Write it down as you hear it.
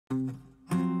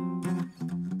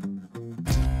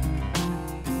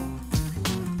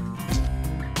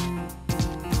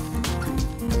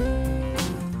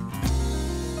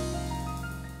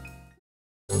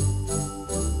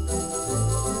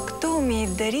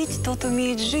дарить, тот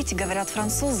умеет жить, говорят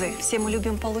французы. Все мы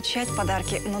любим получать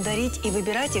подарки, но дарить и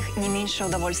выбирать их не меньше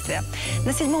удовольствия.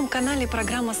 На 7 канале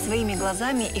программа «Своими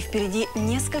глазами», и впереди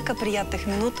несколько приятных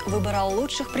минут выбора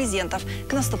лучших презентов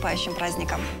к наступающим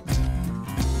праздникам.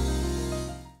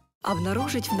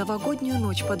 Обнаружить в новогоднюю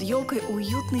ночь под елкой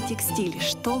уютный текстиль.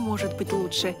 Что может быть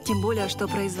лучше? Тем более, что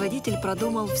производитель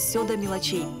продумал все до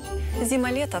мелочей.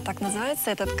 Зима-лето – так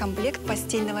называется этот комплект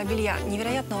постельного белья.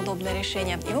 Невероятно удобное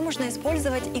решение. Его можно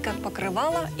использовать и как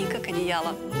покрывало, и как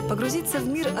одеяло. Погрузиться в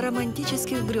мир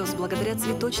романтических грез благодаря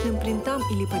цветочным принтам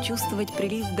или почувствовать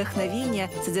прилив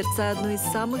вдохновения, созерцая одну из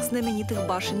самых знаменитых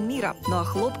башен мира. Ну а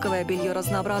хлопковое белье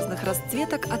разнообразных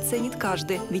расцветок оценит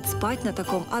каждый, ведь спать на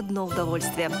таком одно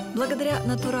удовольствие. Благодаря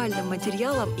натуральным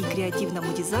материалам и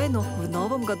креативному дизайну в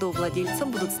новом году владельцам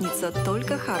будут сниться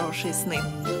только хорошие сны.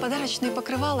 Подарочные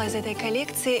покрывала из этой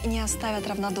коллекции не оставят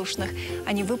равнодушных.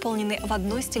 Они выполнены в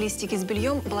одной стилистике с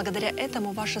бельем. Благодаря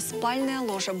этому ваша спальная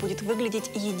ложа будет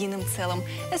выглядеть единым целым.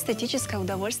 Эстетическое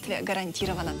удовольствие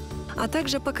гарантировано. А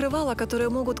также покрывала, которые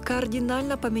могут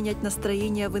кардинально поменять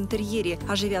настроение в интерьере,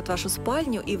 оживят вашу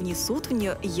спальню и внесут в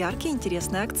нее яркий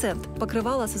интересный акцент.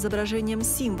 Покрывало с изображением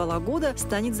символа года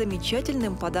станет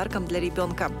замечательным подарком для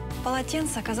ребенка.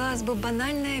 Полотенце, казалось бы,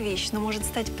 банальная вещь, но может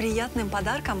стать приятным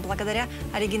подарком благодаря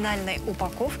оригинальной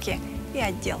упаковке и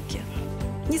отделке.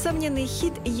 Несомненный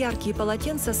хит – яркие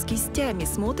полотенца с кистями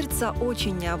смотрится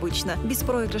очень необычно.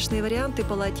 Беспроигрышные варианты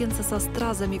полотенца со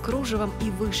стразами, кружевом и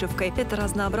вышивкой. Это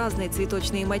разнообразные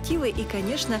цветочные мотивы и,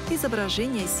 конечно,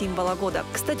 изображение символа года.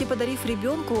 Кстати, подарив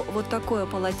ребенку вот такое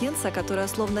полотенце, которое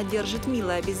словно держит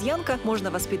милая обезьянка, можно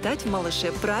воспитать в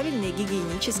малыше правильные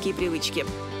гигиенические привычки.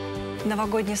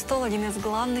 Новогодний стол – один из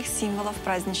главных символов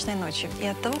праздничной ночи. И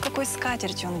от того, какой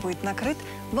скатертью он будет накрыт,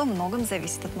 во многом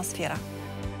зависит атмосфера.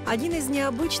 Один из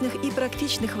необычных и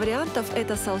практичных вариантов –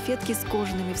 это салфетки с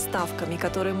кожаными вставками,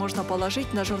 которые можно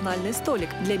положить на журнальный столик.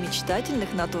 Для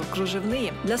мечтательных натур –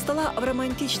 кружевные. Для стола в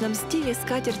романтичном стиле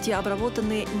скатерти,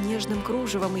 обработанные нежным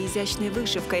кружевом и изящной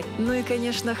вышивкой. Ну и,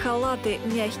 конечно, халаты,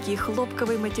 мягкие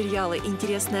хлопковые материалы,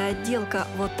 интересная отделка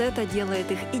 – вот это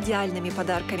делает их идеальными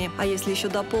подарками. А если еще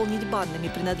дополнить банными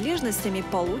принадлежностями,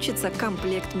 получится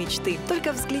комплект мечты.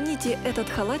 Только взгляните, этот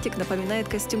халатик напоминает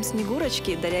костюм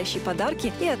Снегурочки, дарящий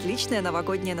подарки и отличное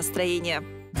новогоднее настроение.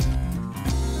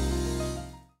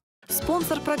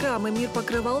 Спонсор программы «Мир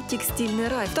покрывал» «Текстильный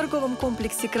рай». В торговом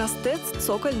комплексе «Крастэц»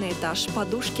 цокольный этаж,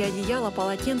 подушки, одеяло,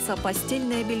 полотенца,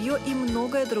 постельное белье и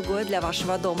многое другое для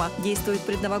вашего дома. Действует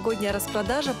предновогодняя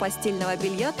распродажа постельного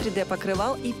белья,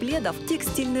 3D-покрывал и пледов.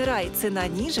 «Текстильный рай». Цена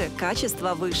ниже,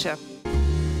 качество выше.